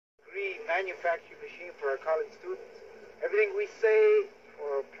manufacturing machine for our college students. Everything we say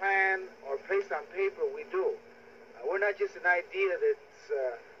or plan or place on paper, we do. We're not just an idea that's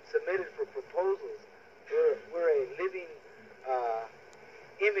submitted for proposals. We're a living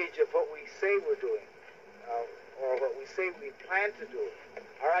image of what we say we're doing, or what we say we plan to do.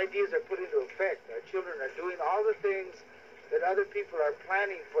 Our ideas are put into effect. Our children are doing all the things that other people are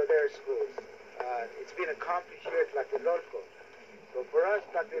planning for their schools. It's been accomplished here at Tlatelolco. So for us,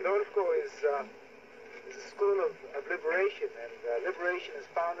 Tlatelolco is a school of liberation, and liberation is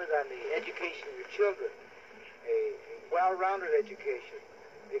founded on the education of your children, a well-rounded education.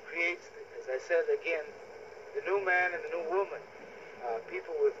 It creates, as I said again, the new man and the new woman,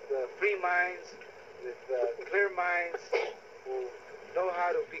 people with free minds, with clear minds, who know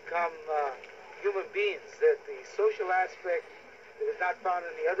how to become human beings, that the social aspect that is not found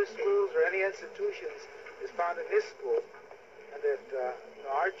in the other schools or any institutions is found in this school, and that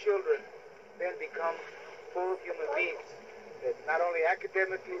our children then become full human beings, that not only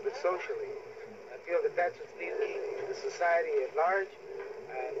academically but socially. I feel that that's what's needed in the society at large,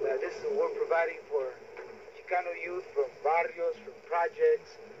 and this is what we're providing for Chicano youth from barrios, from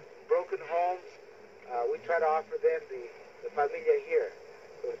projects, broken homes. We try to offer them the familia here.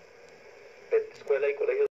 Escuela y colegio